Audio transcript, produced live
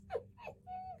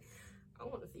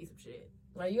shit.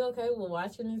 Are you okay with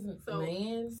watching this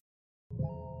man?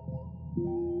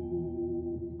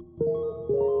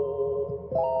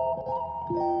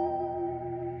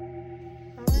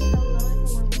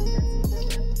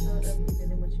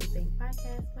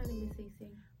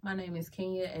 My name is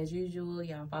Kenya. As usual,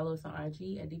 y'all follow us on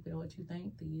IG at Deeper Than What You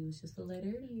Think. The U is just a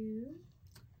letter U.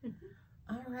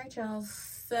 All right, y'all.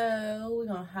 So we're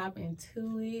gonna hop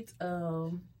into it.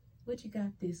 What you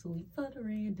got this week for the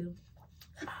random?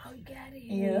 Oh, you got it.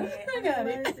 Yeah, I got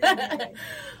it.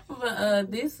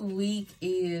 But this week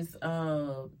is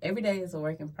every day is a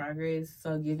work in progress.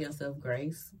 So give yourself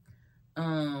grace.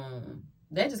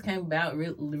 That just came about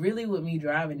really with me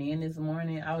driving in this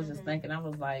morning. I was just thinking, I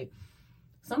was like,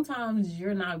 sometimes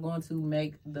you're not going to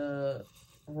make the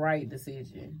right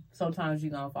decision. Sometimes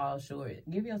you're going to fall short.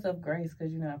 Give yourself grace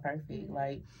because you're not perfect.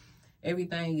 Like,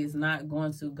 everything is not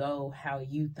going to go how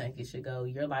you think it should go.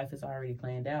 Your life is already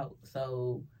planned out.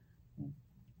 So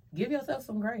give yourself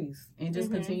some grace and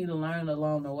just continue to learn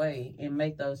along the way and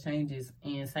make those changes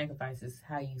and sacrifices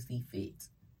how you see fit.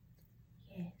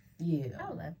 Yes. Yeah. I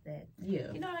love that.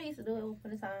 Yeah. You know what I used to do it for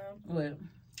the time? What?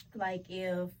 Like,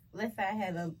 if, let's say I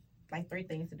had 3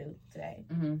 things to do today.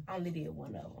 I only did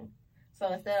one of them.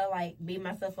 So instead of beating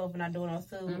myself up for not doing those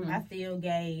 2, I still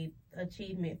gave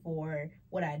achievement for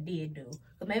what I did do.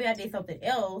 So maybe I did something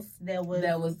else that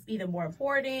was either more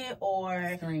important or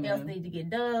else need to get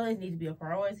done. It needs to be a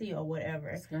priority or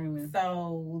whatever.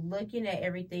 So looking at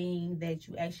everything that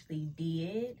you actually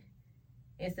did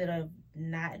instead of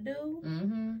not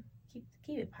do,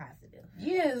 keep it positive.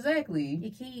 Yeah, exactly.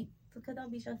 Because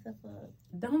don't beat yourself up.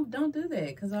 Don't do that.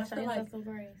 Because I feel like, some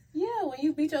grace. Yeah, when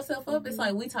you beat yourself up, it's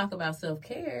like we talk about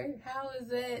self-care. How is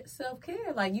that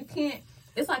self-care? Like, you can't,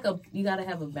 it's like you got to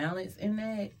have a balance in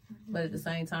that. But at the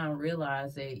same time,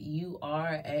 realize that you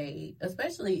are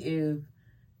especially if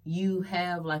you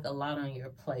have a lot on your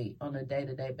plate on a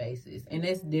day-to-day basis. And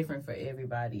that's different for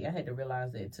everybody. I had to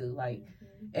realize that too.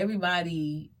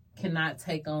 Everybody cannot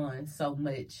take on so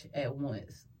much at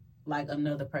once like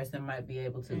another person might be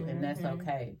able to, and that's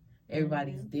okay.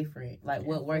 Everybody's different.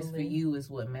 What works for you is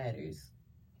what matters.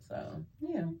 So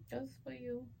yeah, just for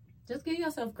you, just give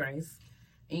yourself grace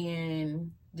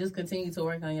and just continue to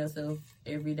work on yourself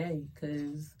every day,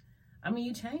 because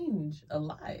you change a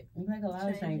lot. You make a lot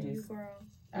of changes. You grow.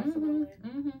 Absolutely.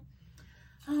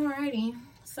 Alrighty,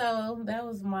 so that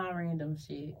was my random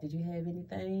shit. Did you have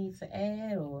anything to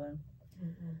add or?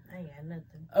 I ain't got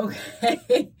nothing.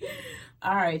 Okay.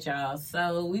 All right, y'all.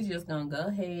 So we just gonna go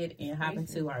ahead and hop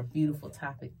into our beautiful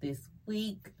topic this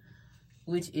week,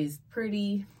 which is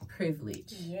pretty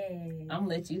privilege. Yes. I'm gonna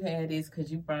let you have this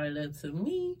because you brought it up to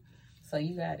me. So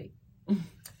you got it.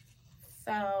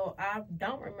 So I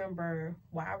don't remember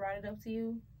why I brought it up to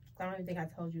you. I don't even think I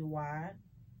told you why.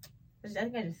 I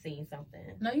think I just seen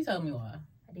something. No, you told me why.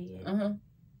 I did.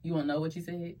 You wanna know what you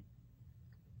said?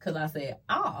 Because I said,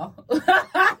 oh.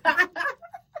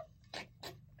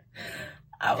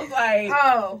 I was like,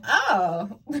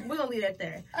 oh. We're going to leave that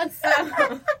there.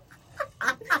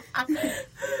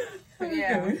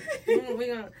 Yeah. We're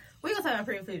going to talk about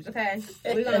privilege, okay?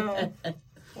 We're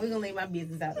gonna leave my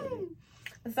business out of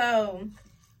it. So,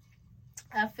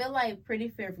 I feel like pretty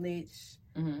privilege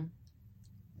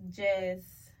just,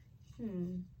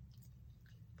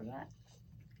 forgot.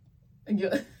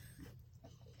 Yeah.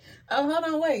 Oh, hold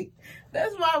on, wait.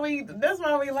 That's why we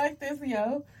like this,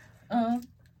 yo.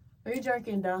 We're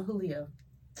drinking Don Julio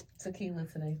tequila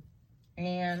today.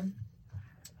 And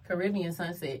Caribbean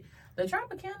Sunset. The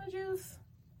Tropicana juice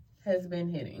has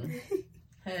been hitting.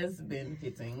 It's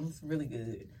really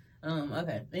good.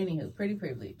 Okay. Anywho, pretty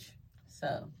privilege.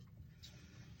 So,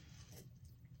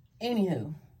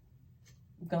 I'm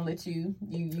gonna let you.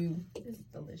 It's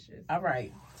delicious. All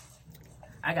right.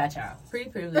 I got y'all. Pretty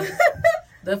privilege.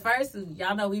 The first,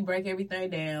 y'all know we break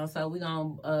everything down, so we're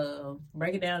going to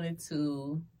break it down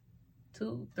into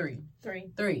three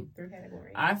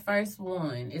categories. Our first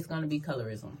one is going to be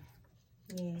colorism.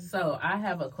 Yeah. So I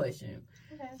have a question.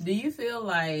 Okay. Do you feel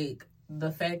like the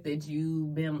fact that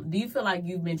you've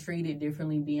been treated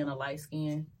differently being a light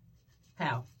skin?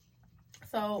 How?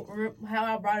 So how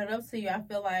I brought it up to you, I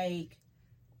feel like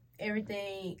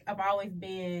everything, I've always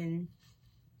been,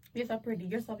 you're so pretty,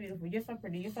 you're so beautiful, you're so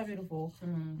pretty, you're so beautiful.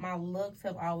 My looks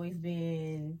have always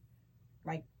been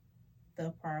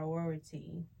the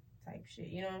priority type shit.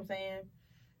 You know what I'm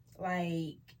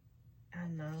saying? I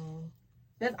know.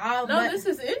 That's all. No, this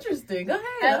is interesting. Go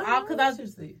ahead.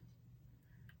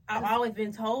 I've always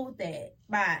been told that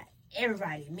by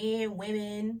everybody, men,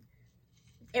 women,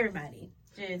 everybody.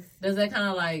 Just does that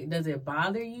kind of does it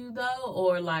bother you though,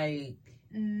 or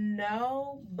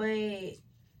no, but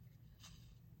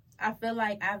I feel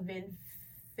like I've been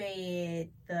fed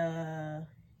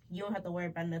you don't have to worry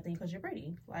about nothing because you're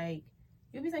pretty. Like,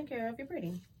 you'll be taken care of. You're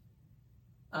pretty.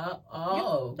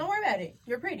 Don't worry about it.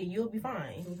 You're pretty. You'll be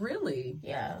fine. Really?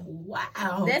 Yeah.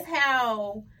 Wow. That's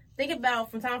how. Think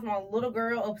about from time from a little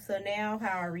girl up to now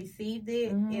how I received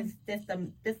it. Is that's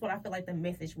what I feel like the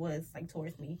message was like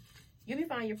towards me. You'll be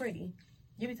fine. You're pretty.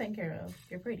 You'll be taken care of.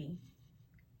 You're pretty.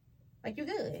 Like, you're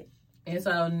good. And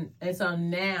so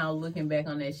now looking back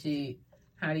on that shit,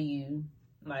 how do you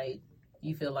like?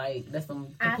 You feel like that's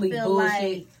some complete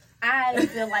bullshit? I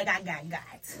feel like I got.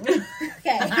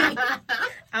 Okay.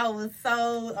 I was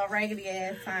so a raggedy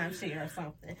ass timeshare or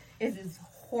something. It's just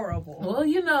horrible. Well,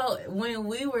 you know, when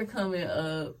we were coming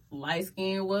up, light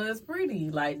skin was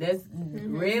pretty. Like, that's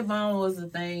red bone was the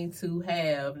thing to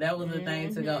have. That was the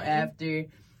thing to go after.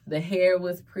 The hair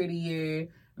was prettier.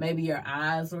 Maybe your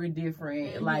eyes were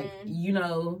different. Like, you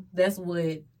know, that's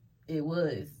what it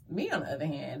was. Me, on the other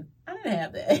hand, I didn't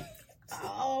have that.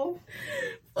 Oh,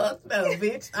 fuck no,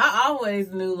 bitch. I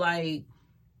always knew, like,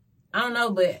 I don't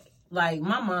know, but like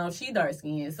my mom, she dark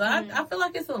skinned, so I feel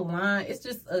like it's a line. It's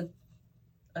just a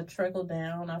trickle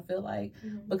down. I feel like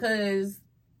because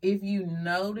if you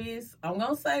notice, I'm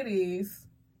gonna say this,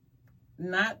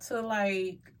 not to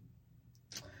like.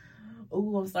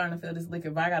 Ooh, I'm starting to feel this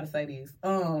liquor, but I gotta say this.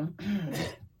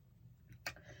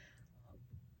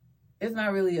 It's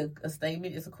not really a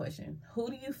statement. It's a question. Who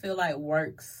do you feel like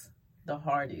works the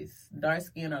hardest, dark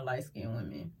skin or light skin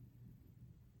women?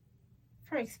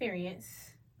 For experience,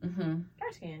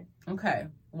 dark skin. Okay,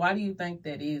 why do you think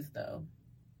that is though?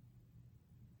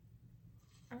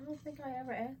 I don't think I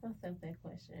ever asked myself that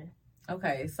question.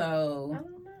 Okay, so I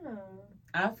don't know.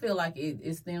 I feel like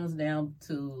it stems down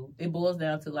to, it boils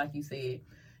down to, like you said,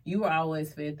 you were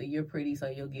always fed that you're pretty, so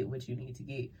you'll get what you need to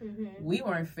get. We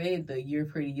weren't fed that you're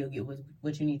pretty, you'll get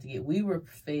what you need to get. We were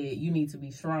fed you need to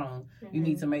be strong. You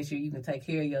need to make sure you can take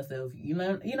care of yourself. You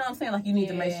know what I'm saying? Like, you need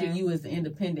to make sure you as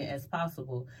independent as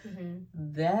possible.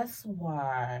 That's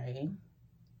why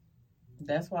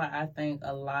I think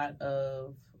a lot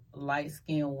of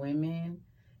light-skinned women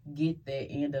get that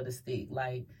end of the stick.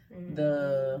 Like,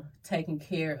 the taking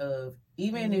care of,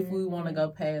 even if we want to go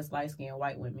past light-skinned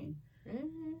white women,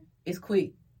 it's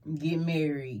quick. Get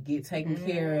married, get taken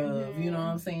care of, you know what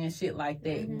I'm saying? Shit like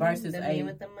that. Versus the man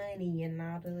with the money and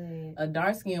all that. A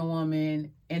dark-skinned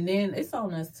woman, and then it's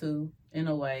on us too, in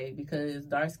a way, because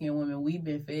dark-skinned women, we've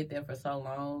been fed that for so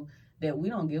long that we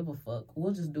don't give a fuck.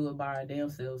 We'll just do it by our damn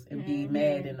selves and be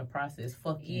mad in the process.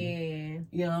 Fuck you. Yeah.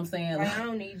 You know what I'm saying? Like, I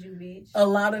don't need you, bitch. A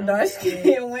lot of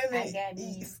dark-skinned women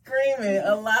screaming.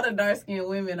 A lot of dark-skinned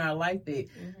women are like that.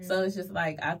 So it's just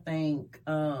like, I think,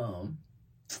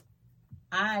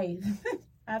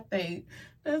 I think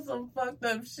that's some fucked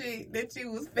up shit that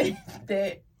you was fed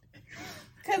that.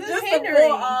 Because it's just hindering. To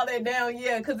boil all that down,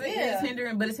 because it is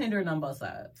hindering, but it's hindering on both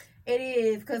sides. It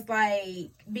is,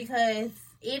 because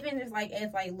even as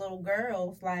little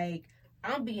girls, like,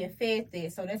 I'm being fed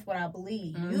this, so that's what I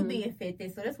believe. You being fed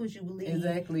this, so that's what you believe.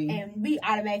 Exactly. And we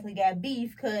automatically got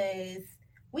beef because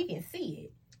we can see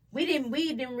it. We didn't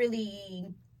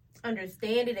really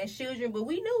understand it as children, but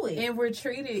we knew it.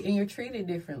 And you're treated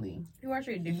differently. You are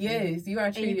treated differently. Yes, you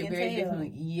are treated very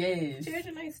differently. Yes.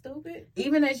 Children ain't stupid.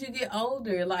 Even as you get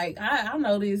older, like, I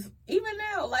notice, even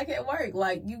now, like at work,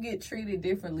 like, you get treated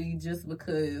differently just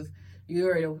because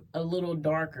you're a little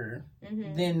darker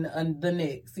than the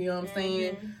next. You know what I'm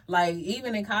saying? Like,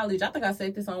 even in college, I think I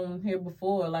said this on here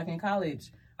before, like in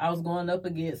college, I was going up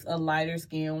against a lighter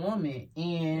skinned woman,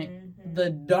 and the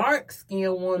dark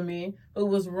skinned woman who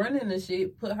was running the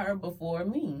shit put her before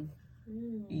me.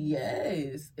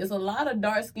 Yes. It's a lot of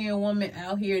dark skinned women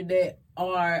out here that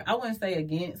are, I wouldn't say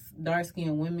against dark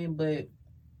skinned women, but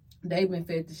they've been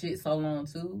fed the shit so long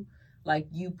too. Like,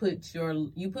 you put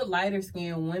lighter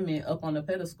skinned women up on a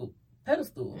pedestal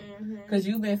because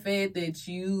you've been fed that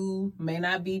you may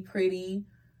not be pretty,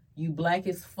 you black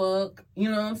as fuck,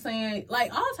 you know what I'm saying?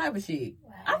 Like, all type of shit.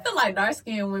 Wow. I feel like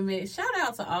dark-skinned women, shout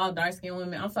out to all dark-skinned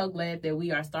women. I'm so glad that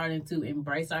we are starting to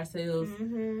embrace ourselves.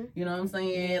 You know what I'm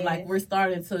saying? Yes. Like, we're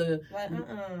starting to... Like,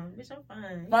 bitch, I'm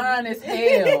fine. Fine as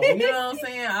hell. You know what I'm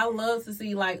saying? I love to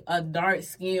see, like, a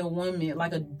dark-skinned woman,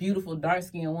 like a beautiful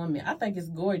dark-skinned woman. I think it's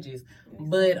gorgeous.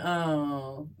 But,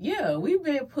 yeah, we've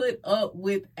been put up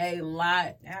with a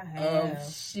lot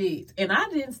of shit. And I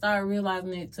didn't start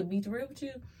realizing it, to be real with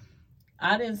you.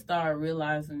 I didn't start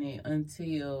realizing it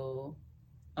until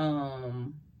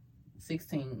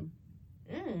 16.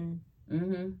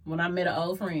 When I met an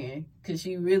old friend, because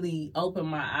she really opened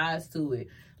my eyes to it.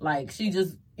 Like, she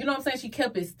just, you know what I'm saying? She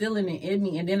kept instilling it in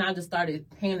me, and then I just started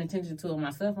paying attention to it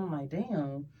myself. I'm like,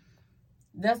 damn,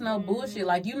 That's no bullshit.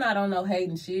 Like, you not on no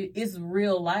hating shit. It's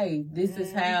real life. This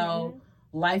is how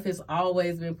life has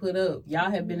always been put up.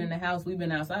 Y'all have been in the house. We've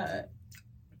been outside.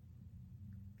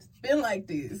 It's been like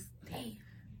this. Damn.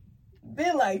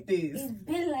 Been like this. It's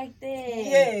been like that.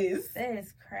 Yes. That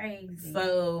is crazy.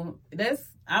 So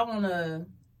I wanna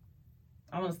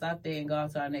stop there and go on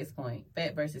to our next point.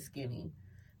 Fat versus skinny.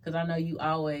 Because I know you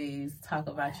always talk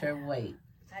about your weight.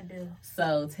 I do.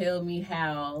 So tell me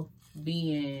how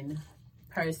being,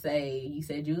 per se, you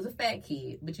said you was a fat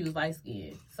kid, but you was light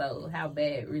skinned. So how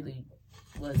bad really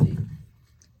was it?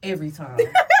 Every time.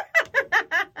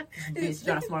 Bitch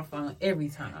drops my phone every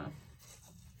time.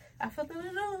 I felt it on.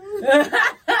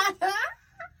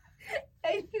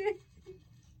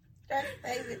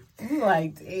 I'm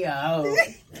like, damn.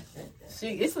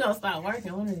 Shit, it's gonna stop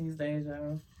working one of these days,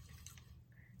 y'all.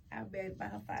 I bet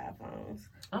about 5 phones.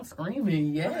 I'm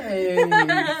screaming,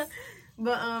 yes.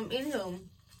 But anywho,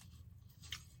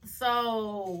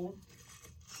 so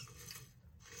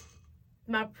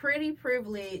my pretty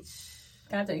privilege.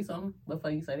 Can I tell you something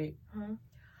before you say that? Huh?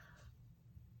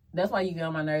 That's why you get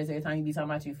on my nerves every time you be talking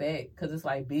about you fat, because it's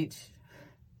like, bitch,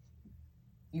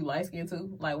 you light skinned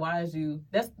too? Like, why is you?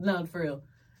 That's no, for real.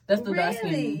 That's the dark skin.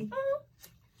 Really?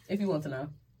 If you want to know.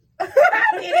 I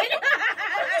didn't.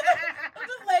 I'm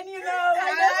just letting you know.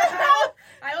 Like,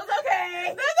 I was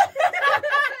okay.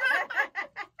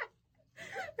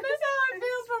 That's how it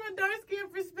feels from a dark skin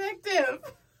perspective.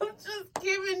 I'm just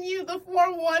giving you the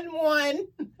 411.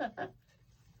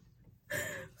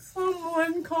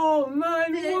 Someone call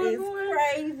 911. That is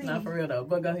crazy. Not for real though,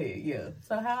 but go ahead. Yeah.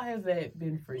 So how has that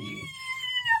been for you?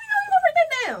 We're gonna break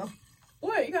that down.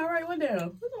 What? You gotta write one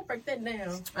down. We're gonna break that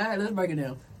down. All right, let's break it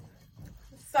down.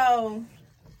 So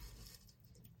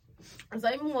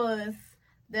it was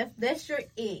that's your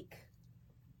ick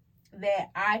that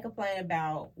I complain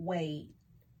about weight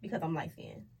because I'm light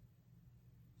skinned.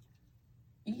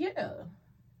 Yeah.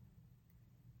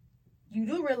 You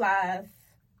do realize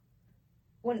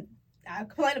when I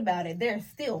complain about it, there's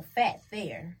still fat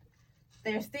there.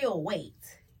 There's still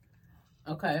weight.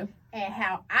 Okay. And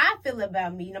how I feel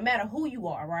about me, no matter who you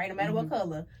are, right? No matter what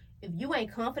color, if you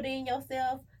ain't confident in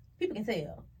yourself, people can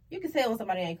tell. You can tell when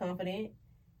somebody ain't confident.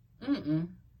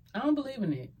 I don't believe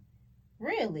in it.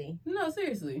 Really? No,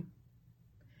 seriously.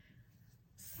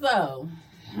 So,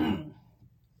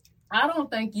 I don't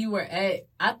think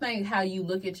I think how you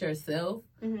look at yourself,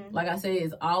 like I said,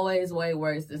 is always way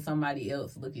worse than somebody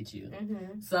else look at you.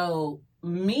 So,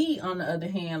 me, on the other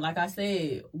hand, like I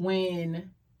said,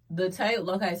 when the tape,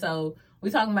 okay, so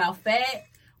we're talking about fat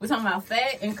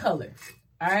and color.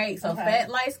 All right, so fat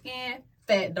light skin,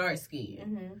 fat dark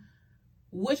skin.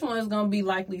 Which one is going to be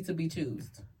likely to be chosen?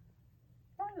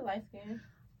 Probably light skin.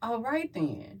 All right,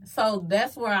 then. So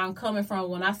that's where I'm coming from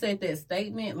when I said that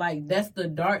statement. Like, that's the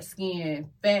dark skin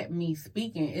fat me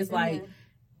speaking. It's like,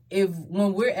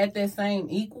 when we're at that same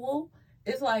equal,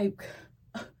 it's like,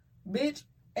 bitch,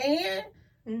 and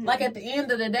like at the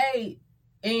end of the day,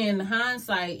 in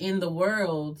hindsight, in the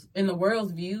world's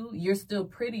view, you're still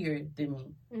prettier than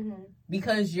me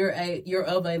because you're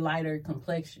of a lighter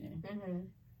complexion.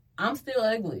 I'm still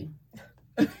ugly.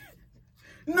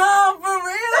 No, for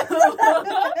real.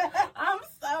 I'm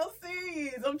so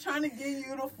serious. I'm trying to give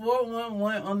you the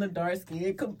 411 on the dark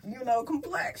skin,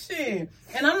 complexion.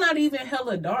 And I'm not even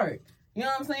hella dark. You know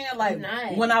what I'm saying? Like,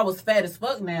 when I was fat as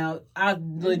fuck now, I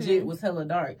legit was hella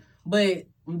dark. But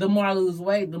the more I lose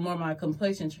weight, the more my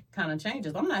complexion kind of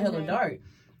changes. I'm not hella dark.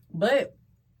 But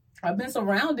I've been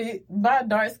surrounded by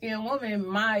dark-skinned women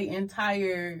my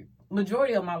entire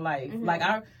majority of my life.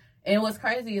 And what's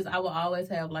crazy is I will always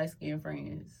have light-skinned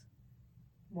friends.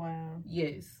 Wow.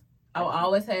 Yes. I will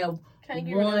always have I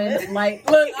will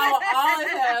always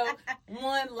have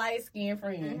one light-skinned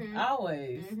friend.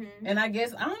 Always. And I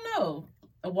guess, I don't know.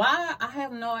 Why? I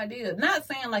have no idea. Not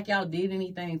saying like y'all did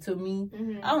anything to me.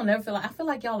 I don't never feel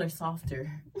like y'all are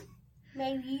softer.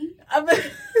 Maybe. I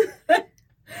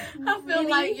feel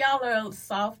like y'all are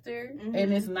softer,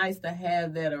 and it's nice to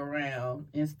have that around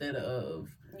instead of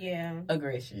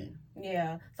aggression.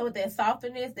 Yeah. So with that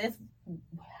softness, that's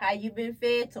how you've been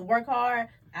fed to work hard.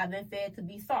 I've been fed to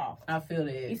be soft. I feel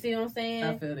that. You see what I'm saying?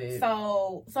 I feel that.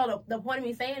 So the point of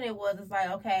me saying it was, it's like,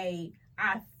 okay,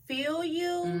 I feel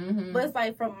you, but it's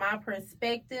like from my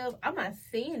perspective, I'm not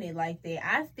seeing it like that.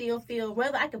 I still feel,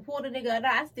 whether I can pull the nigga or not,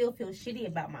 I still feel shitty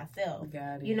about myself.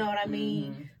 Got it. You know what I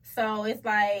mean? So it's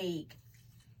like,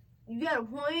 you got a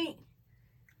point,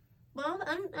 but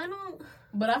I don't.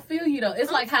 But I feel you though.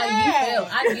 It's like how you felt.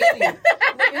 I get it.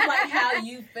 It's like how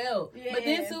you felt. Yeah. But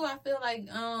then too, I feel like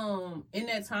in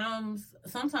that times,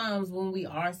 sometimes when we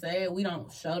are sad, we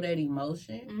don't show that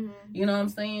emotion. Mm-hmm. You know what I'm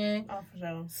saying? Oh, for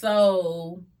sure.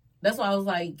 So that's why I was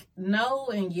like, no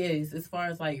and yes, as far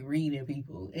as like reading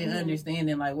people and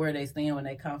understanding like where they stand when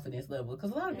their confidence level.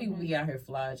 Because a lot of people be out here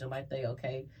flogging like they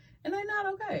okay and they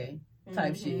not okay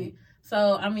type shit.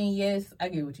 So, I mean, yes, I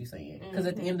get what you're saying. Because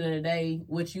at the end of the day,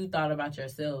 what you thought about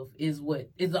yourself is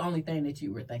the only thing that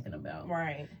you were thinking about.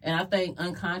 Right. And I think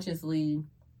unconsciously,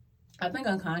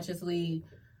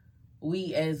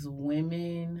 we as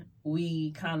women,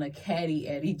 we kind of catty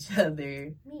at each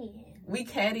other. Man. We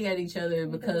catty at each other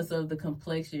because of the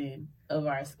complexion of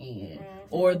our skin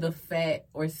or the fat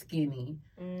or skinny.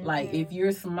 Like, if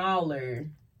you're smaller,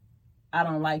 I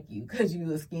don't like you because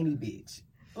you a skinny bitch.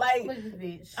 Like,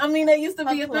 bitch? I mean, that used to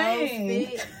be a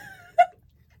thing.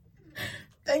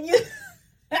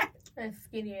 That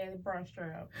skinny ass bra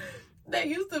strap. That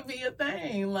used to be a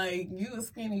thing. Like, you a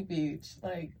skinny bitch.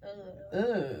 Like,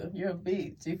 you're a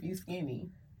bitch if you skinny.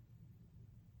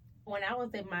 When I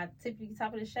was at my tippy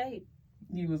top of the shape,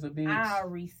 you was a bitch. I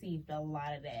received a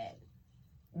lot of that.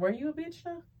 Were you a bitch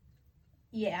though?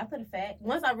 Yeah, after the fact.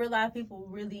 Once I realized people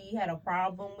really had a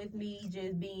problem with me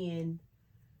just being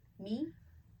me.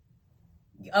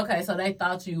 Okay, so they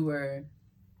thought you were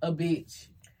a bitch.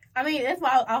 I mean, that's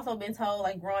why I've also been told,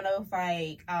 like, growing up,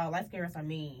 like, light skin girls are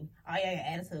mean. Oh, yeah, your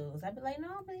attitudes. I'd be like, no,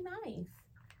 I'm really nice.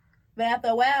 But after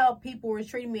a while, people were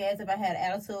treating me as if I had an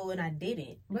attitude, and I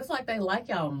didn't. But it's like they like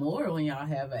y'all more when y'all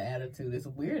have an attitude. It's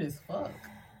weird as fuck.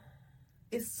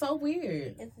 It's so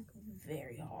weird. It's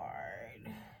very hard.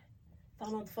 I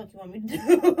don't know what the fuck you want me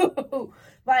to do.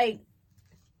 Like,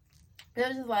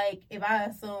 it's just like, if I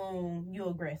assume you're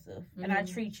aggressive and I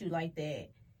treat you like that,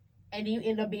 and you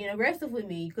end up being aggressive with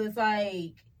me, because,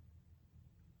 like,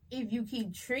 if you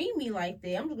keep treating me like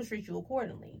that, I'm just going to treat you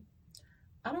accordingly.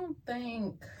 I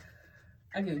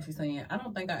get what you're saying. I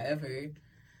don't think I ever,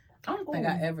 oh,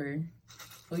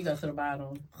 you got to the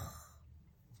bottom.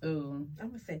 Ooh. I'm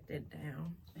going to set that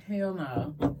down. Hell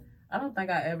no. I don't think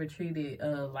I ever treated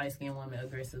a light-skinned woman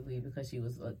aggressively because she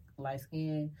was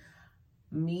light-skinned.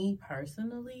 Me,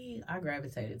 personally, I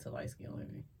gravitated to light-skinned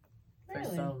women.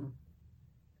 Really?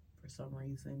 For some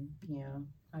reason. Yeah.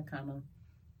 I kind of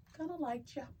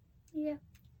liked you. Yeah.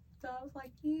 So I was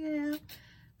like, yeah,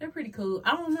 they're pretty cool.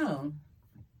 I don't know.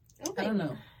 Okay. I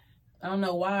don't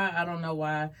know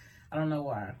why.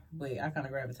 But I kind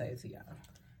of gravitated to y'all. I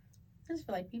just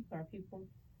feel like people are people.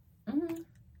 Mm-hmm.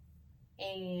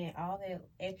 And all that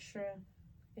extra,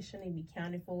 it shouldn't be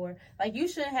counted for. Like, you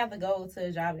shouldn't have to go to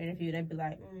a job interview and be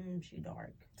like, she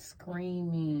dark.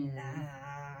 Screaming.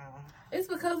 Nah. It's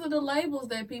because of the labels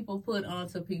that people put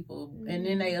onto people. And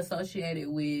then they associate it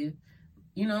with,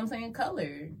 you know what I'm saying,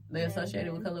 color. They associate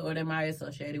it with color, or they might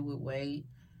associate it with weight.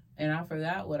 And I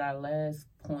forgot what our last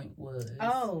point was.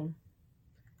 Oh.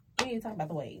 We didn't talk about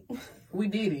the weight. We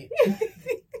did it.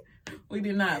 We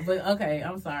did not. But, okay,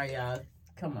 I'm sorry, y'all.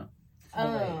 Come on.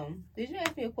 Did you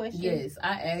ask me a question? Yes,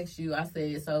 I asked you. I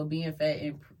said, so being fat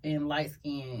and light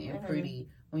skinned and pretty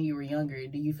when you were younger,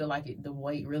 do you feel like the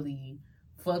weight really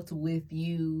fucked with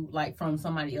you, like from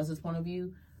somebody else's point of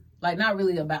view? Like, not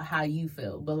really about how you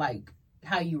felt, but like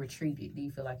how you were treated. Do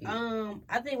you feel like it?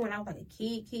 I think when I was like a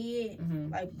kid,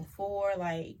 like before,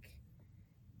 like,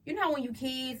 you know how when you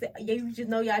kids, you just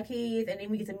know y'all kids, and then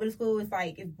we get to middle school, it's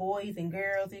like it's boys and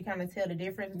girls, so you kind of tell the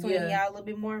difference between y'all a little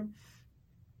bit more.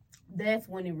 That's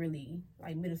when it really,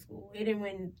 like, middle school. It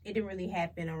didn't really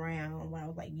happen around when I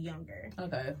was, like, younger.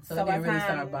 Okay. So by the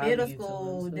time middle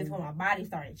school, that's when my body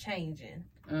started changing.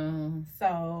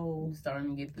 So you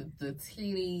starting to get the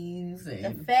titties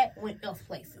and the fat went else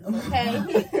places.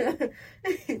 Okay.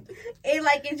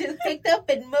 it just picked up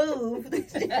and moved.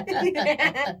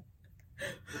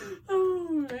 Oh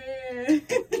man.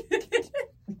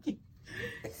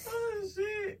 Oh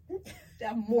shit.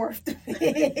 I morphed.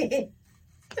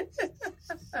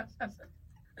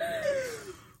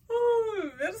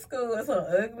 Middle school was some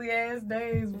ugly ass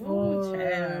days, boy.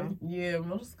 Yeah,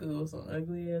 middle school was some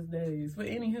ugly ass days. But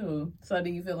anywho, so do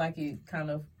you feel like it kind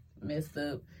of messed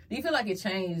up? Do you feel like it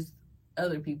changed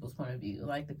other people's point of view?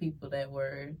 Like the people that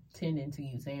were tending to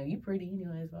you, saying, you pretty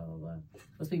anyways, blah, blah, blah.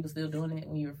 Was people still doing that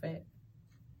when you were fat?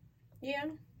 Yeah.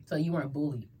 So you weren't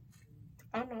bullied?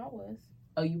 Oh, no, I was.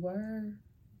 Oh, you were?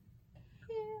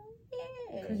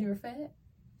 Yeah. Because you were fat?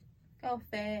 I was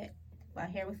fat. My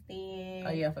hair was thin.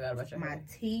 Oh, yeah, I forgot about your hair. My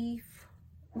teeth.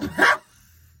 I'm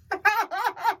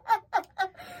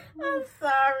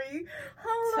sorry.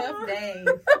 Tough days.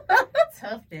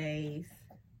 Tough days.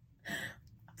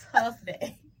 Tough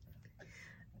days.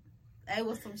 They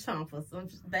was some chompers.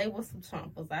 They was some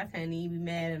chompers. I can't even be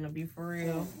mad at them, be for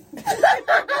real.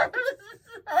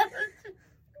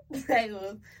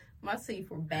 My teeth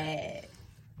were bad.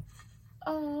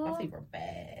 Oh, my teeth were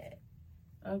bad.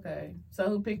 Okay, so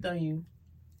who picked on you?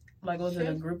 Like, was it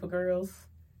a group of girls,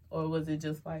 or was it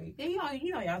just like? Yeah,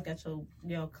 y'all got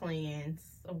your clans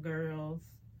of girls.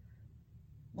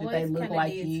 Did they look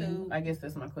like you? Too. I guess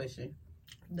that's my question.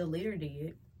 The leader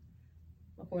did.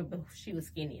 Of course, but she was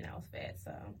skinny and I was fat,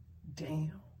 so.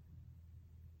 Damn.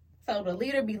 So the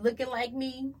leader be looking like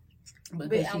me.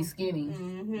 Because she's skinny,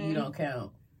 you don't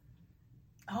count.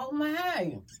 Oh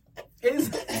my. It's,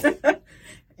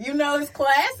 it's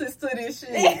classes to this shit.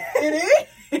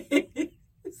 It is.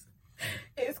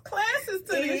 It's classes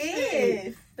to this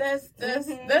shit. That's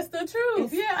the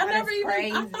truth. Yeah, I never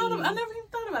even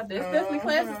thought about this. Definitely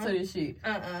classes to this shit.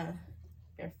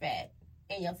 You're fat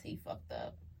and your teeth fucked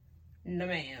up. No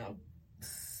ma'am.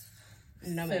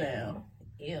 No Sit ma'am. down.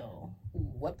 Ew.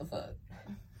 What the fuck?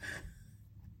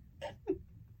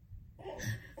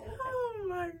 Oh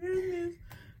my goodness.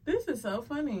 This is so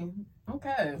funny.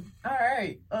 Okay. All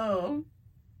right. Yeah.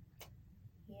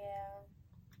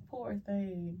 Poor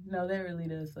thing. No, that really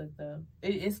does suck though.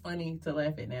 It's funny to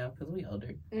laugh at now because we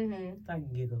older. Mm-hmm. I can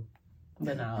giggle.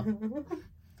 But no.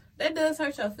 That does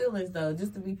hurt your feelings though,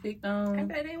 just to be picked on.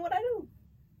 That ain't what I do.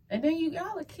 And then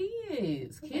y'all are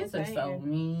kids. Kids are so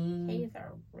mean. Kids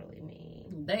are really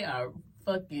mean. They are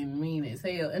fucking mean as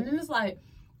hell. And then it's like,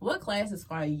 what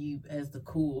classify you as the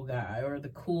cool guy or the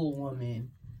cool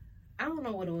woman? I don't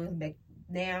know what it was back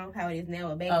now, how it is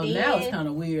now. Back then, now it's kind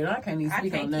of weird. I can't even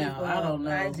speak on now. I don't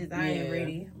know. I ain't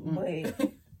ready. But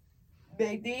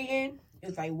back then, it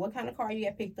was like, what kind of car you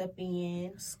got picked up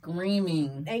in?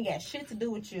 Screaming. Ain't got shit to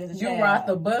do with you as a child. You ride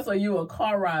the bus or you a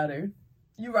car rider?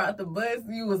 You ride the bus,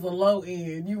 you was a low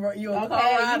end. You a car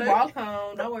rider. You walk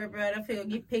home. Don't worry about it. I feel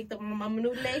get picked up on my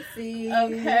new Lexus.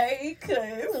 Okay,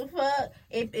 cause fuck.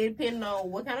 It depending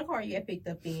on what kind of car you got picked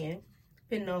up in,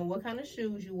 depending on what kind of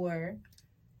shoes you wear,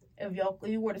 if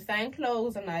you wear the same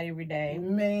clothes or not every day.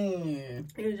 Man,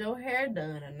 is your hair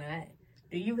done or not?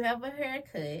 Do you have a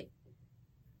haircut?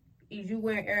 Is you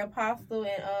wearing Aeropostale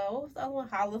and what's the other one,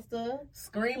 Hollister?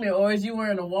 Screaming, or is you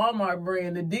wearing a Walmart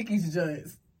brand, the Dickies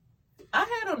joints? I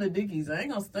had on the Dickies. I ain't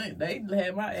gonna stunt. They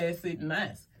had my ass sitting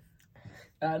nice.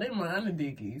 I didn't mind the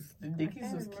Dickies. The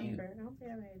Dickies was cute. I don't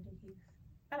think I had Dickies.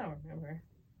 I don't remember.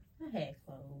 I had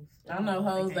clothes. I know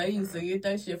hoes. They used to get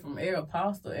that shit from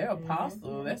Aeropostale.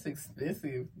 Aeropostale, that's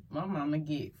expensive. My mama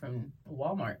get from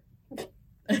Walmart.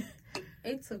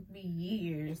 It took me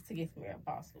years to get from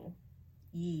Aeropostale.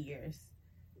 Years.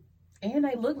 And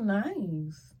they look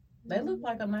nice. They look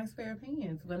like a nice pair of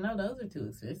pants. But no, those are too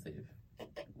expensive.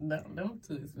 No, them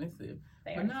too expensive.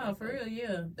 But no, for real,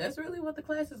 yeah. That's really what the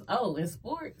class is. Oh, in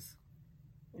sports.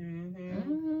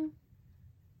 You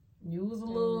was a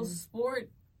little sport,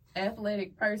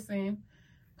 athletic person.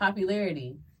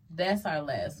 Popularity. That's our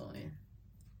last one.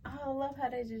 Oh, I love how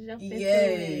they just jumped into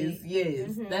it.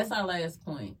 Yes. That's our last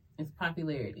point. It's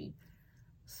popularity.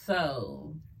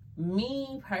 So,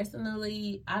 me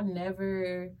personally,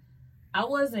 I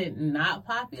wasn't not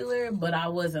popular, but I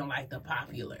wasn't like the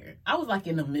popular. I was like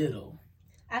in the middle.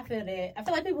 I feel that. I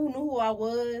feel like people who knew who I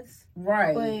was.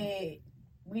 Right.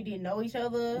 But we didn't know each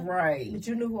other. Right. But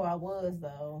you knew who I was,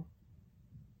 though.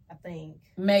 I think.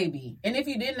 Maybe. And if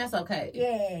you didn't, that's okay.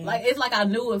 Yeah. Like, it's like I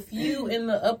knew a few in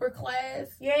the upper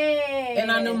class. Yeah. And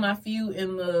I knew my few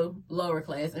in the lower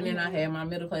class. And then I had my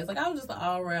middle class. Like, I was just an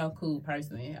all-around cool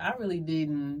person.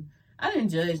 I didn't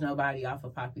judge nobody off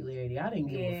of popularity. I didn't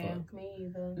give a fuck. Me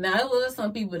either. Now, it was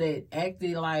some people that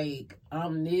acted like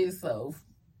I'm this, so...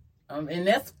 and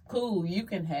that's cool. You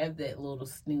can have that little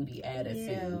snooty attitude.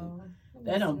 Yeah,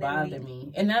 that don't bother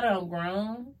me. And now that I'm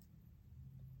grown,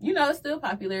 it's still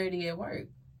popularity at work.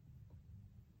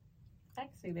 I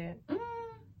can see that.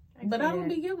 But I don't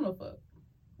be giving a fuck.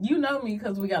 You know me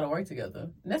because we got to work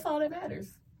together. And that's all that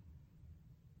matters.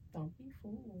 Don't be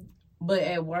fooled. But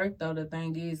at work, though, the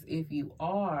thing is, if you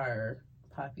are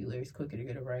popular, it's quicker to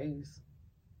get a raise.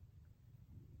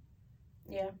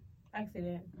 Yeah, I can see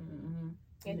that.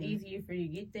 It's easier for you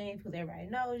to get things because everybody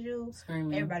knows you.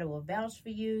 Screaming. Everybody will vouch for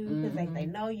you because they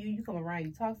know you. You come around,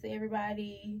 you talk to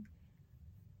everybody.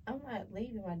 I'm not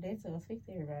leaving my desk to speak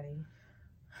to everybody.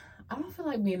 I don't feel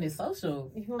like being this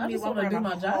social. I just want to do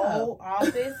my job. Whole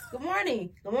office. Good morning.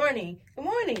 Good morning. Good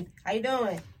morning. How you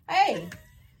doing? Hey.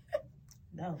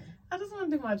 No. I just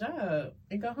want to do my job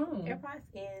and go home. Everybody's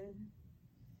in.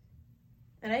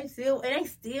 And they still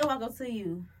walk up to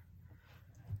you.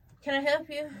 Can I help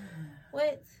you?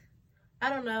 What? I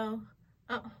don't know.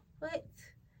 What?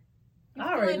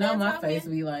 I already know my face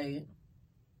be like,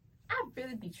 I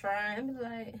really be trying.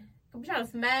 I'm trying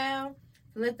to smile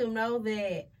to let them know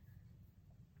that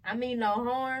I mean no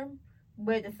harm,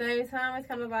 but at the same time, it's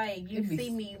kind of like you see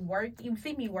me working.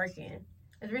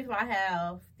 That's the reason why I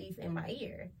have these in my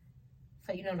ear,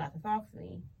 so you know not to talk to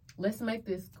me. Let's make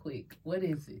this quick. What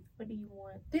is it? What do you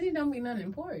want? Then it don't be nothing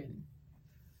important.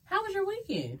 How was your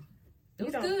weekend? It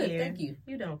was good. Care. Thank you.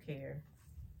 You don't care.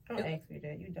 Don't ask me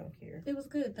that. You don't care. It was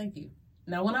good. Thank you.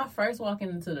 Now, when I first walk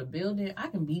into the building, I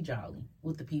can be jolly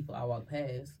with the people I walk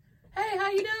past. Hey,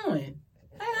 how you doing?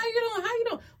 Hey, how you doing? How you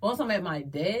doing? Once I'm at my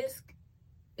desk,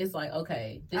 it's like,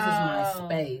 okay, this is my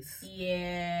space.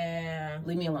 Yeah.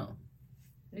 Leave me alone.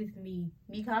 This is me.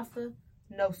 Mi casa,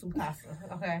 no su casa.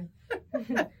 Okay?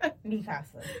 Mi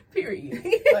casa. Period.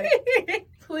 Like,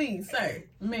 please, sir,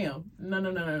 ma'am.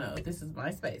 No. This is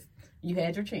my space. You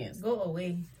had your chance. Go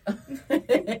away.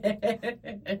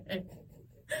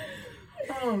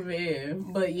 Oh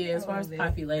man, but yeah, as far as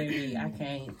popularity, I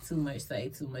can't say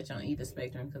too much on either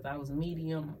spectrum because I was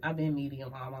medium. I've been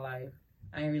medium all my life.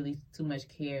 I ain't really too much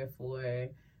care for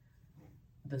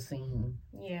the scene.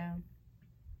 Yeah.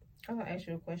 I'm gonna ask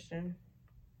you a question.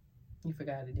 You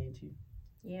forgot it, didn't you?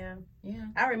 Yeah. Yeah.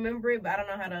 I remember it, but I don't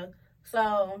know how to.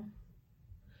 So,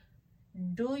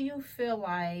 do you feel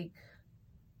like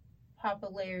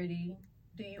popularity?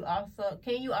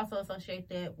 Can you also associate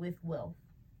that with wealth?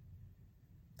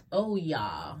 Oh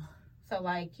yeah. So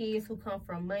like kids who come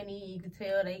from money, you can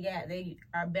tell they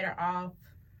are better off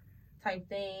type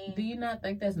thing. Do you not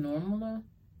think that's normal though?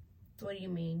 What do you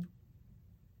mean?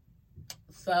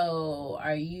 So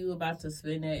are you about to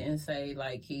spin that and say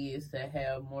like kids that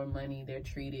have more money, they're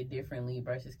treated differently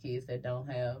versus kids that don't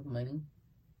have money?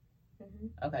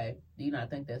 Mm-hmm. Okay. Do you not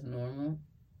think that's normal?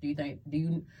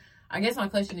 I guess my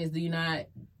question is, do you not?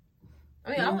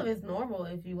 I mean, all of it's normal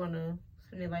if you want to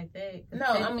spin it like that. No,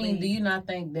 I mean, do you not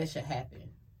think that should happen?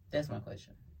 That's my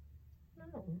question.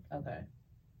 No. Okay.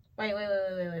 Wait.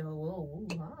 Whoa.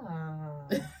 Ah.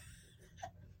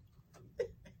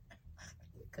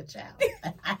 Ka-chow.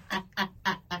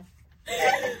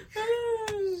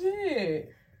 Oh,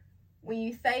 shit. When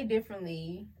you say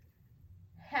differently,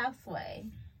 houseway,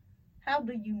 how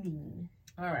do you mean?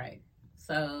 All right.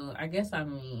 So I guess I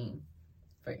mean,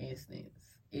 for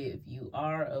instance, if you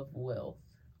are of wealth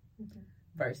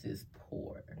versus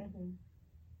poor,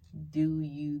 do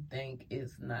you think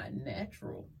it's not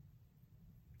natural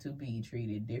to be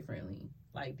treated differently?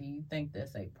 Like, do you think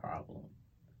that's a problem?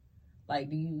 Like,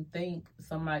 do you think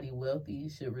somebody wealthy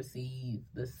should receive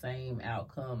the same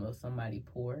outcome of somebody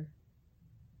poor?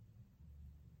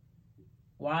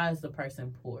 Why is the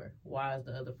person poor? Why is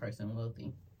the other person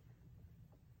wealthy?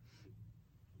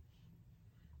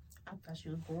 I thought she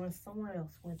was going somewhere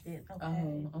else with it. Okay.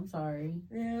 Oh, I'm sorry.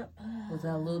 Yeah. Was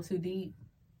that a little too deep?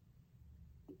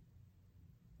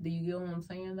 Do you get what I'm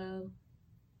saying, though?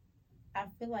 I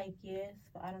feel like yes,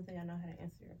 but I don't think I know how to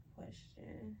answer your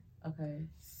question. Okay.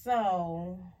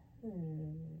 So,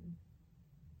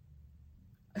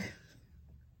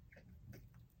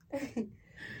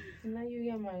 now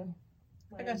you got my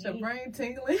I got your brain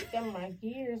tingling. Got my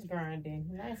gears grinding.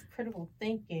 Nice critical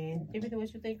thinking. Everything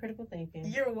what you think, critical thinking.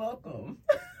 You're welcome.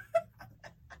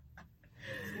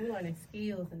 We're learning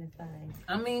skills in this thing.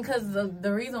 I mean, because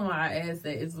the reason why I asked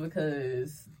that is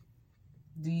because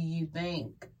do you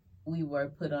think we were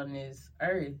put on this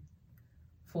earth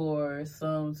for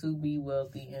some to be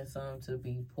wealthy and some to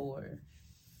be poor?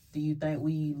 Do you think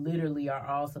we literally are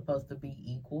all supposed to be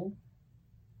equal?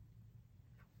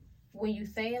 When you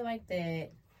say it like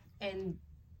that and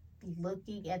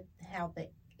looking at how the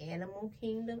animal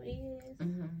kingdom is,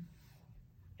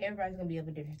 everybody's going to be of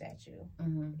a different stature.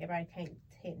 Everybody can't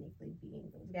technically be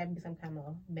equal. There's got to be some kind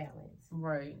of balance.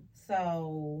 Right.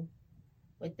 So,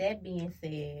 with that being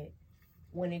said,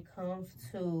 when it comes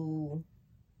to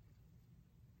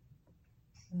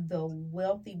the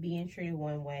wealthy being treated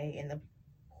one way and the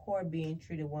poor being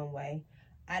treated one way,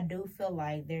 I do feel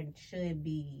like there should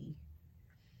be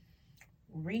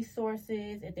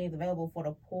resources and things available for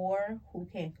the poor who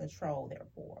can't control their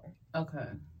poor. Okay.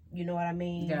 You know what I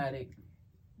mean? Got it.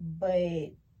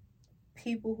 But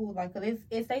people who like, cause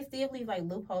it's they still leave like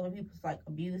loopholes when people like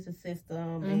abuse the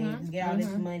system and get all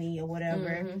this money or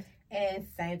whatever. And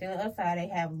same thing on the other side, they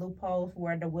have loopholes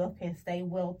where the wealth can stay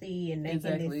wealthy and they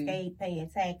can escape paying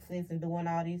taxes and doing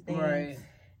all these things. Right.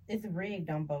 It's rigged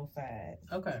on both sides.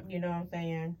 Okay. You know what I'm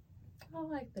saying? I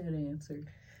like that answer.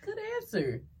 Good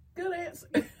answer. Good answer.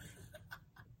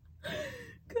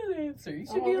 Good answer. You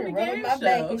should be on the game show.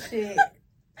 Back and shit.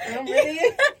 I'm ready.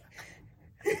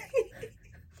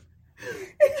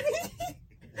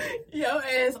 Yo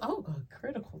ass. Oh, God,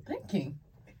 critical thinking.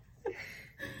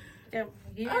 Yeah,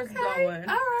 gears Okay, going.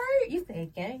 All right. You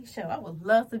said game show. I would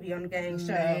love to be on the game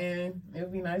show. Man, it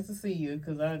would be nice to see you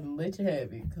because I'd let you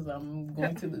have it because I'm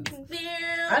going to lose.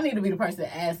 Damn. I need to be the person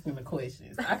asking the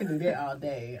questions. I can do that all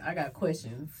day. I got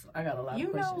questions. I got a lot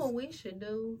of questions. You know what we should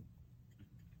do?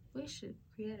 We should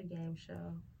create a game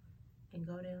show and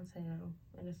go downtown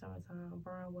in the summertime,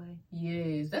 Broadway.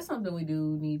 Yes, that's something we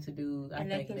do need to do. I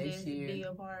think can next just year. be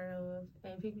a part of.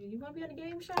 And people, you want to be on the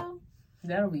game show?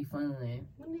 That'll be fun.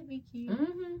 Wouldn't it be cute?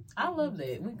 Mm-hmm. I love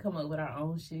that. We can come up with our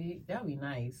own shit. That'd be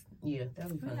nice. Yeah,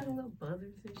 that'd be We fun. got little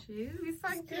buzzers and shit. It'd be so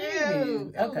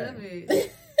cute. Okay. I love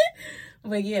it.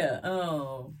 But yeah,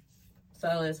 so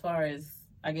as far as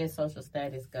I guess social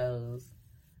status goes,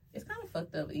 it's kind of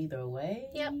fucked up either way.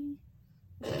 Yep.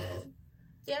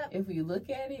 Yep. If you look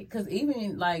at it, because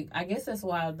even like I guess that's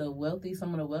why some of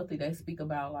the wealthy, they speak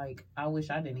about like, I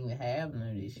wish I didn't even have none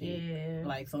of this shit. Yeah.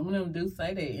 Like some of them do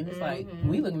say that, and it's like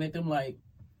we looking at them like.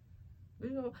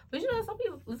 But you know, some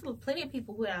people, there's plenty of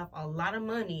people who have a lot of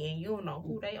money and you don't know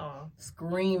who they are.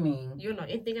 Screaming. You don't know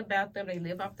anything about them. They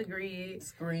live off the grid.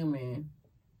 Screaming.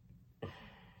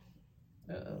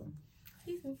 Uh-oh.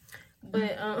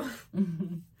 But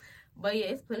but yeah,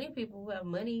 it's plenty of people who have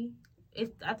money.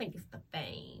 I think it's the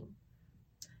fame.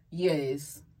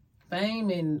 Yes. Fame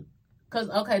and... Because,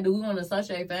 okay, do we want to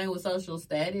associate fame with social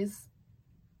status?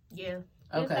 Yeah.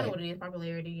 Okay. That's kind of what it is,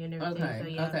 popularity and everything. Okay, So,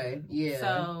 yeah. okay, yeah.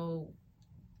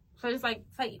 So it's like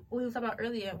we were talking about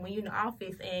earlier, when you're in the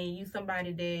office and you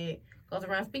somebody that goes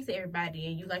around and speaks to everybody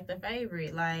and you like the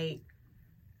favorite, like,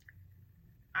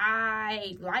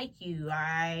 I like you,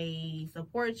 I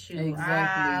support you,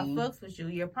 Exactly. I fucks with you,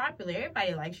 you're popular,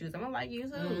 everybody likes you, so I'm gonna like you too.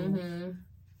 Mm-hmm.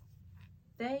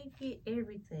 They get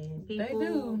everything. People, They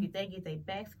do. They get their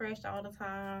back scratched all the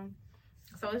time.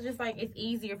 So it's just like, it's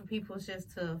easier for people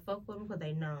just to fuck with them because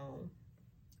they know.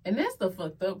 And that's the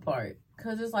fucked up part.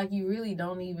 Because it's like you really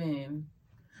don't even...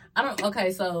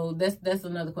 Okay, so that's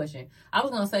another question. I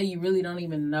was going to say you really don't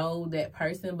even know that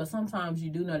person, but sometimes you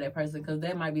do know that person because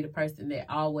that might be the person that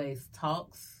always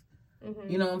talks. Mm-hmm.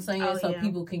 You know what I'm saying? Oh, so yeah.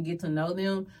 People can get to know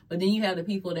them. But then you have the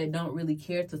people that don't really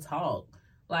care to talk.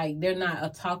 Like, they're not a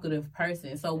talkative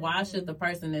person. So why should the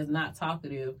person that's not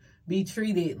talkative be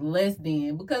treated less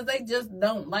than? Because they just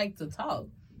don't like to talk.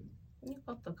 You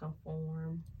have to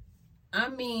conform. I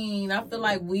mean, I feel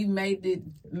like we made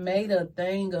a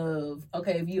thing of,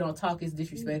 okay, if you don't talk, it's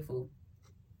disrespectful.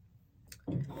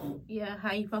 Yeah,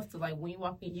 how you supposed to, like, when you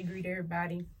walk in, you greet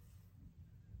everybody?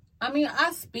 I mean,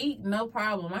 I speak, no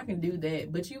problem. I can do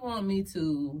that. But you want me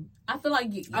to... I feel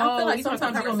like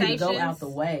sometimes you want me to go out the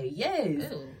way.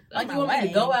 Yes. Ew, like, you want me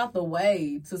to go out the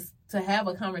way to have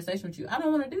a conversation with you. I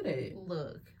don't want to do that.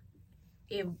 Look,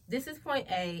 if this is point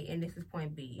A and this is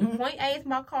point B. Mm-hmm. Point A is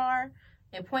my car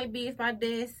and point B is my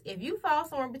desk. If you fall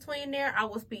somewhere between there, I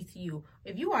will speak to you.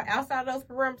 If you are outside those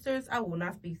parameters, I will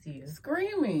not speak to you.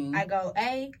 Screaming. I go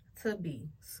A to B.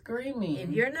 Screaming.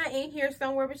 If you're not in here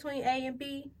somewhere between A and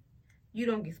B, you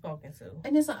don't get spoken to.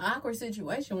 And it's an awkward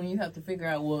situation when you have to figure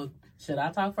out, well, should I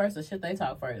talk first or should they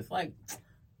talk first? Like,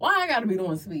 why I gotta be the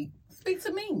one to speak? Speak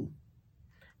to me.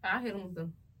 I hit them with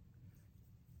them.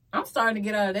 I'm starting to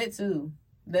get out of that too.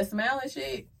 That smiling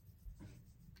shit.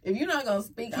 If you're not gonna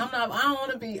speak,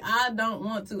 I don't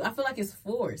want to. I feel like it's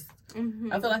forced.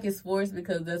 Mm-hmm. I feel like it's forced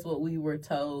because that's what we were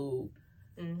told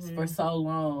for so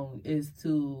long, is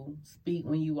to speak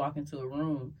when you walk into a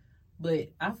room. But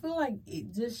I feel like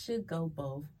it just should go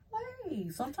both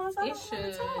ways. Sometimes I don't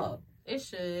want to talk. It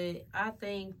should. I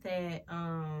think that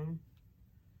I've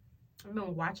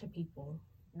been watching people,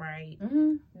 right?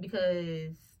 Mm-hmm.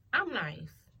 Because I'm nice.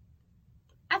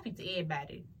 I speak to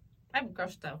everybody. I be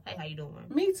grocery store. Hey, how you doing?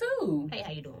 Me too. Hey,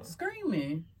 how you doing?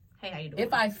 Screaming. Hey, how you doing?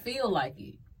 If I feel like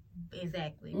it.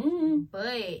 Exactly. Mm-hmm.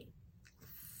 But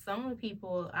some of the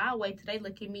people, I'll wait till they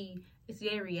look at me. It's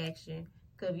their reaction.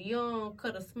 Because if you don't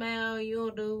cut a smile, you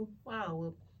don't do, wow,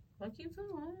 well, fuck you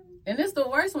too, man. And it's the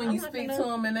worst when you speak to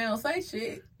them and they don't say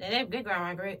shit. Now that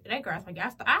girl's like,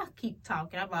 I keep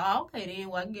talking. I'm like, oh, okay then,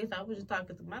 well, I guess I was just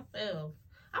talking to myself.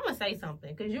 I'm going to say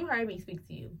something because you heard me speak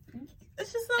to you.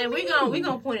 It's just something. And we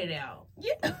gonna point it out.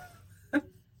 Yeah.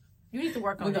 You need to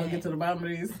work on We're that. going to get to the bottom of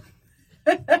these.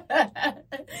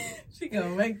 She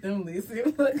gonna make them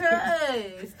listen.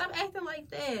 Stop acting like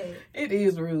that. It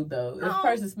is rude though. If a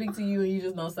person speaks to you and you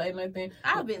just don't say nothing.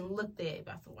 I've been looked at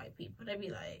by some white people. They be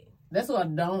like, that's why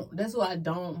I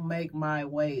don't make my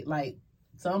way. Like,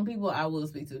 some people I will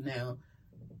speak to now,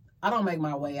 I don't make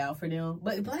my way out for them.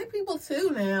 But black people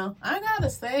too now. I gotta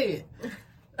say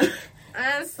it.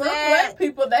 Some black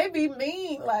people, they be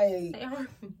mean. Like, they are.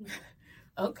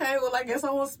 Okay, well, I guess I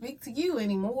won't speak to you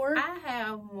anymore. I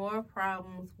have more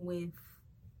problems with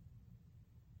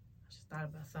thought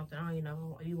about something. I don't even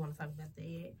know if you want to talk about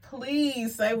that.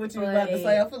 Please say what you're about to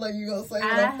say. I feel like you're going to say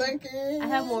what I'm thinking. I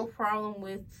have more problem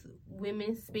with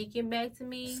women speaking back to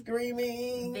me.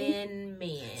 Screaming. Than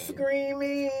men.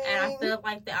 Screaming. And I feel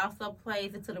like that also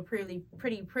plays into the pretty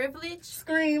privilege.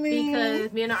 Screaming.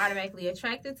 Because men are automatically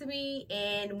attracted to me.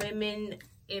 And women,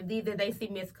 if either they see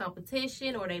me as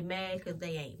competition or they mad because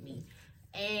they ain't me.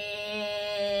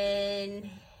 And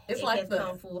it's like the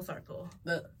come full circle.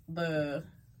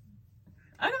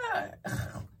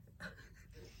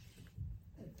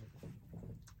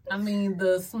 I mean,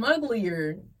 the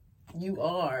smugglier you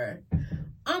are.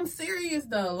 I'm serious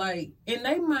though, like, and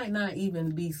they might not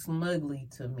even be smugly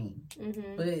to me.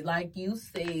 Mm-hmm. But like you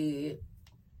said,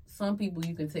 some people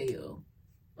you can tell.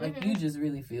 Like, you just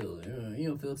really feel, you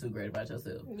don't feel too great about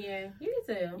yourself. Yeah, you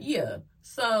can tell. Yeah.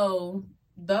 So,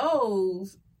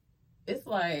 those, it's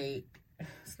like,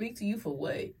 speak to you for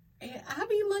what? And I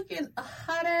be looking a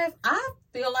hot ass, I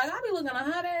feel like I be looking a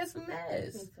hot ass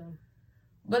mess.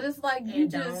 But it's like, you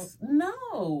just,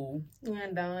 no.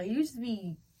 And you just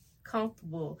be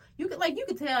comfortable. You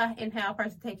could tell in how a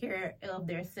person take care of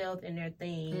their self and their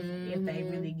things if they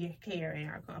really get care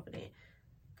and are confident.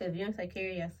 Because if you don't take care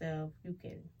of yourself, you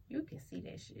can see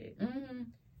that shit. Mm-hmm.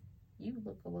 You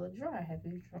look a little dry. Have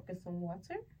you drunk some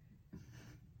water?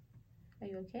 Are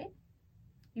you okay?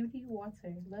 You need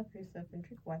water. Love yourself and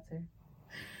drink water.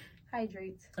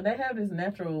 Hydrate. They have this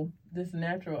natural.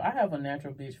 I have a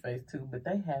natural bitch face too, but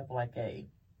they have like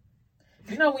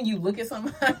you know when you look at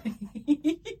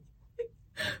somebody.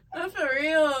 That's for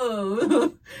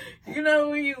real. You know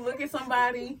when you look at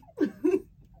somebody.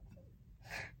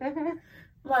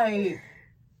 Like,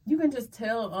 you can just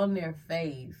tell on their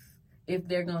face if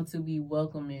they're going to be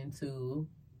welcoming to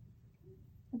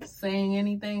saying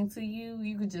anything to you.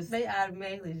 You could just... They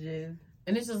automatically just...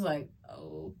 And it's just like,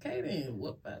 okay then,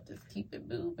 what about just keep it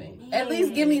moving? Yeah. At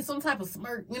least give me some type of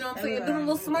smirk. You know what I'm saying? Do a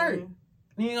little smirk.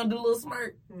 You ain't gonna do a little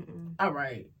smirk? All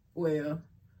right. Well,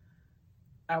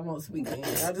 I won't speak then.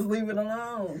 I'll just leave it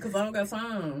alone because I don't got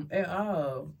time at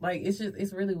all. Like, it's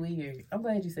really weird. I'm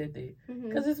glad you said that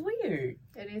because it's weird.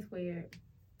 It is weird.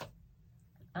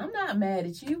 I'm not mad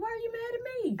at you. Why are you mad at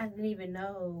me? I didn't even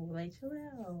know. Like, chill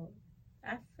out.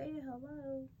 I said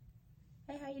hello.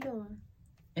 Hey, how you doing?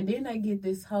 And then they get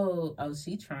this whole,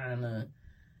 she trying to.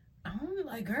 I'm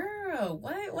like, girl,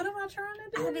 what am I trying to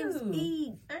do? I didn't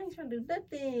speak. I ain't trying to do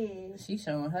nothing. She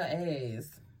showing her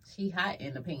ass. She hot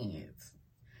in the pants.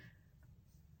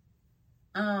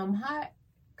 Hot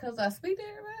because I speak to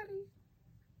everybody.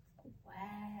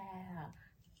 Wow.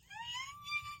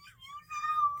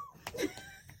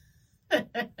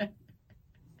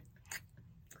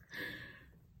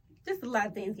 Just a lot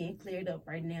of things getting cleared up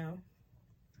right now.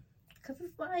 Because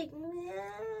it's like, man.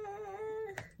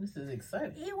 This is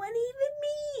exciting. It wasn't even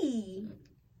me.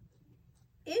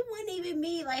 It wasn't even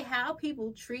me. Like, how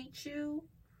people treat you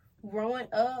growing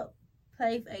up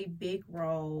plays a big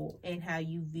role in how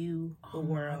you view the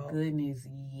world. Oh my goodness,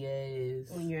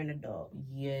 yes. When you're an adult.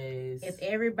 Yes. If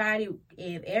everybody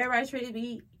treated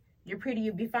me, you're pretty,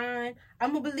 you'll be fine.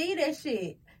 I'm going to believe that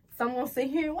shit. So I'm going to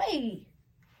sit here and wait.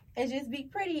 And just be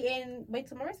pretty and wait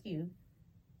till my rescue.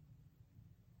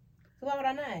 So why would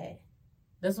I not?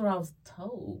 That's what I was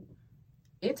told.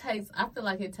 I feel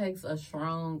like it takes a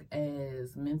strong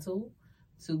as mental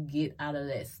to get out of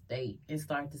that state and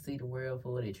start to see the world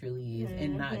for what it truly is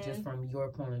and not just from your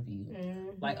point of view.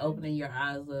 Like opening your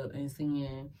eyes up and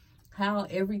seeing how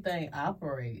everything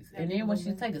operates. And then once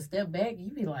you take a step back,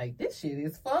 you be like, this shit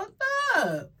is fucked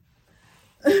up.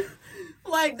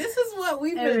 Like, this is what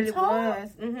we've been taught.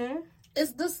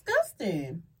 It's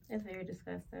disgusting. It's very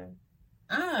disgusting.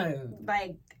 I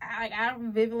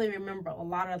vividly remember a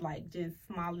lot of like just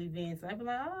small events. I'd be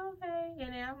like, oh, okay.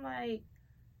 And then I'm like,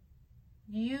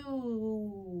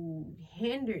 you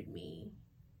hindered me.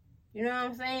 You know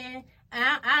what I'm saying?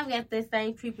 And I got the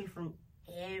same treatment from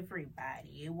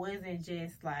everybody. It wasn't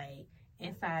just like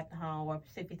inside the home or a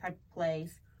specific type of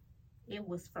place. It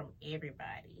was from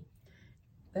everybody.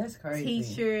 That's crazy.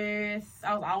 Teachers.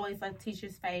 I was always like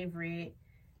teacher's favorite.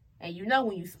 And you know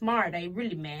when you smart, they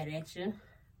really mad at you.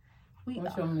 What you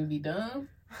want me to be dumb?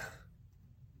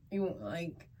 You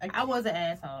like? I was an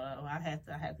asshole though. I had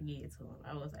to get it to him.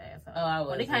 I was an asshole. Oh, I was.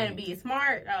 When it came to being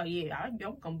smart, oh yeah, I'm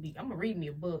gonna read me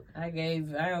a book. I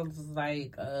was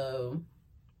like,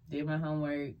 did my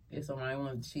homework. If somebody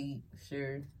wanted to cheat,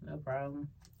 sure, no problem.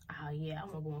 Oh yeah,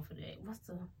 I'm going for that.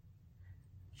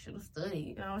 Should have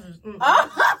studied. I was just. You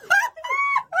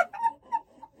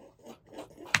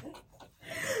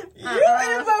is a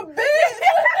bitch.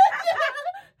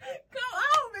 Come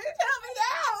on, bitch, help me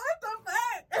out. What the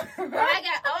fuck? When I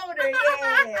got older,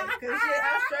 yeah. Cause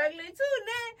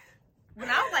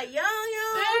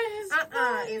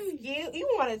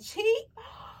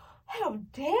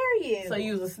marry you. So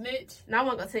you was a snitch? No, I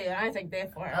wasn't gonna tell you. I ain't take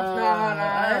that far. No,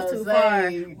 that's too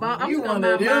far. But I'm you just one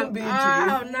gonna of them bitches.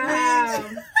 Oh,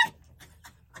 no.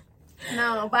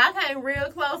 No, but I came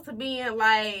real close to being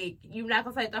like, you not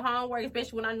gonna take the homework,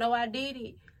 especially when I know I did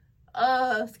it.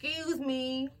 Excuse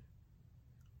me.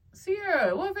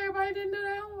 Sierra, what if everybody didn't do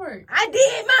their homework? I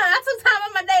did mine. I took time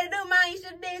on my day to do mine. You should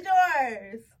have did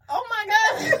yours. Oh my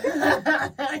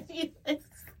God.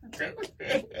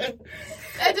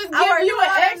 That just give you an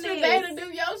extra day to do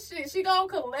your shit. She gonna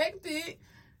collect it.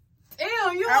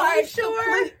 Damn, you are a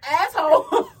complete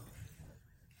asshole.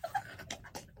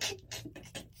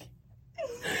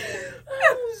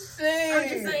 Oh, shit. I'm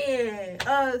just saying.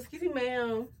 Excuse me,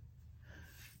 ma'am.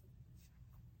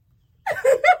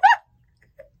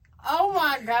 Oh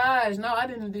my gosh. No, I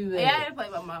didn't do that. Yeah, I didn't play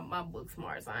by my book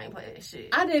smart, so I ain't play that shit.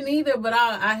 I didn't either, but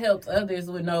I helped others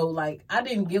with I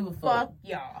didn't give a fuck. Fuck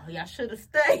y'all. Y'all should have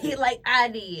studied like I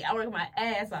did. I worked my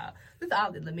ass off. This is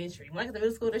all elementary. When I got to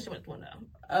middle school, this shit went to one of them.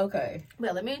 Okay. But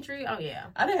elementary, oh yeah.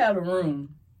 I didn't have a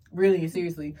room. Really,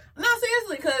 seriously. No,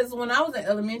 seriously, because when I was in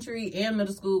elementary and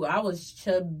middle school, I was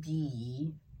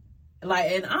chubby. And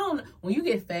I don't, when you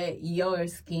get fat, your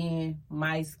skin,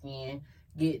 my skin,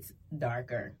 gets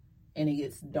darker. And it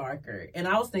gets darker. And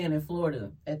I was staying in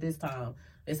Florida at this time.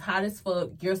 It's hot as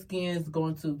fuck. Your skin's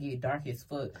going to get dark as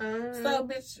fuck. So,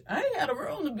 bitch, I ain't had a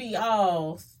room to be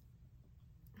all.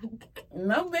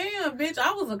 No, man, bitch.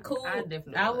 I was a cool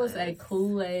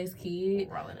ass kid.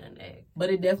 Rolling in neck. But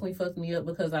it definitely fucked me up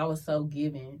because I was so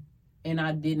giving. And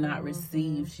I did not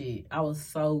receive shit. I was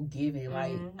so giving.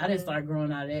 I didn't start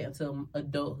growing out of that until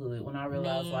adulthood when I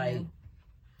realized,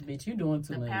 bitch, you doing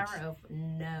too much. The power of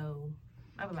no.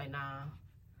 I was like, nah.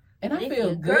 And I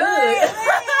feel good.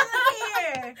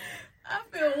 I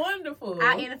feel wonderful.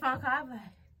 I end the phone call, I was like,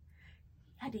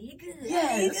 I did good.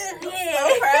 Yes. Yeah.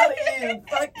 So proud of you.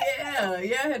 Fuck yeah.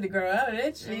 Yeah, I had to grow out of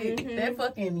that shit. Mm-hmm. That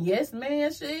fucking yes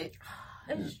man shit.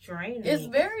 It's draining. It's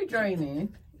very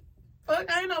draining. Fuck,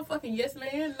 I ain't no fucking yes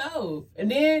man. No. And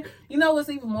then, you know what's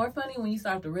even more funny? When you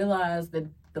start to realize that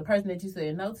the person that you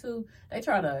said no to, they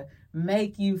try to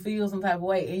make you feel some type of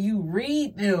way. And you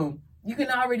read them. You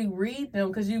can already read them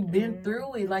because you've been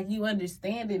through it. Like, you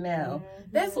understand it now.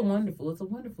 That's a wonderful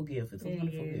gift. It's a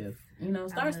wonderful gift. You know,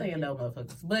 start saying no,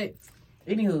 motherfuckers. But,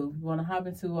 anywho, you want to hop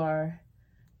into our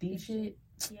deep shit?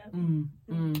 Yep.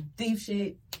 Deep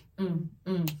shit. Ooh.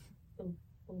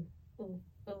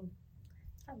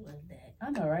 I love that. I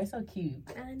know, right? So cute.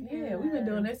 I know. Yeah, we've been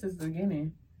doing this since the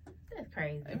beginning. That's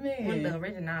crazy. Man. One of the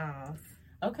originals.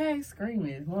 Okay,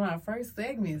 screaming. One of our first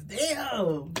segments.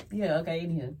 Damn. Yeah, okay,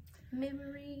 anywho.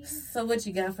 Memories. So what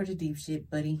you got for the deep shit,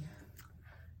 buddy?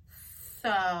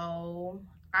 So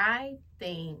I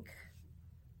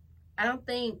don't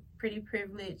think pretty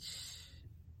privilege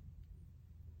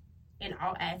in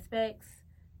all aspects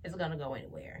is gonna go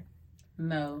anywhere.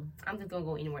 No. I'm just gonna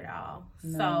go anywhere at all.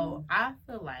 No. So I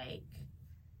feel like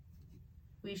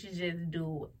we should just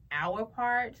do our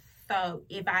part. So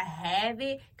if I have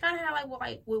it, kind of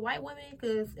with white women,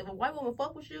 because if a white woman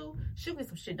fuck with you, she'll get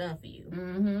some shit done for you.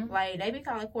 Mm-hmm. Like, they be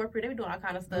calling corporate, they be doing all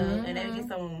kind of stuff, and they get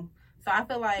some. So I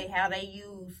feel like how they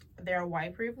use their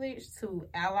white privilege to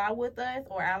ally with us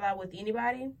or ally with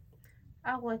anybody,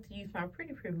 I would like to use my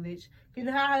pretty privilege. You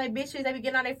know how they bitches, they be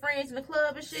getting on their friends in the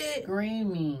club and shit?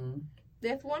 Screaming.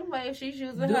 That's one way she's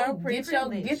using her pretty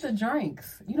privilege. Get the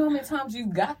drinks. You know how many times you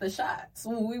got the shots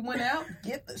when we went out?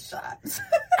 Get the shots.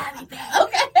 I'll be back.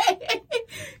 Okay.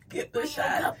 Get the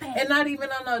shots. And not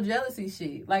even on no jealousy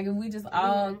shit. Like, if we just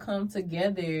all come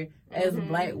together as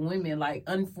black women, like,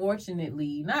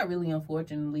 unfortunately, not really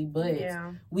unfortunately, but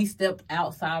we stepped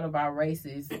outside of our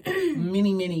races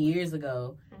many, many years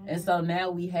ago. And so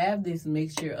now we have this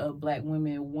mixture of black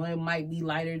women. One might be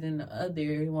lighter than the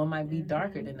other. One might be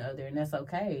darker than the other. And that's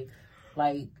okay.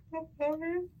 Like,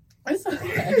 it's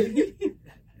okay.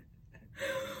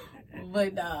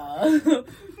 But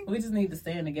we just need to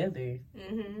stand together.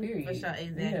 Period. For sure,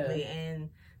 exactly. Yeah. And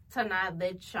to not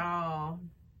let y'all,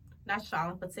 not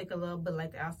y'all in particular, but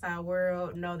like the outside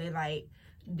world, know that like,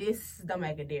 this don't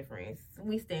make a difference.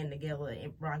 We stand together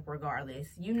and regardless.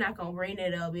 You're not gonna bring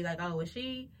it up, be like, oh, is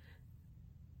she?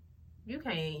 You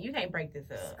can't break this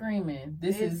up. Screaming.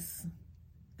 This is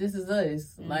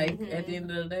us. Like, at the end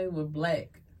of the day, we're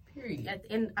black. Period. At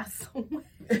the end, I swear.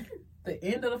 The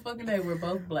end of the fucking day, we're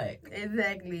both black.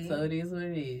 Exactly. So it is what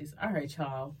it is. All right,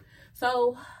 y'all.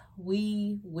 So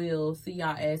we will see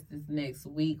y'all asses next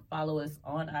week. Follow us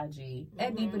on IG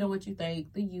at Deeper Than What You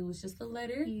Think. The U is just a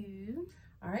letter. U.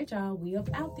 All right, y'all. We up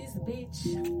out this bitch.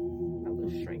 I will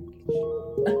shrink it.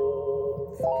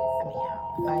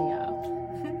 Bye, y'all.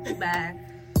 Bye.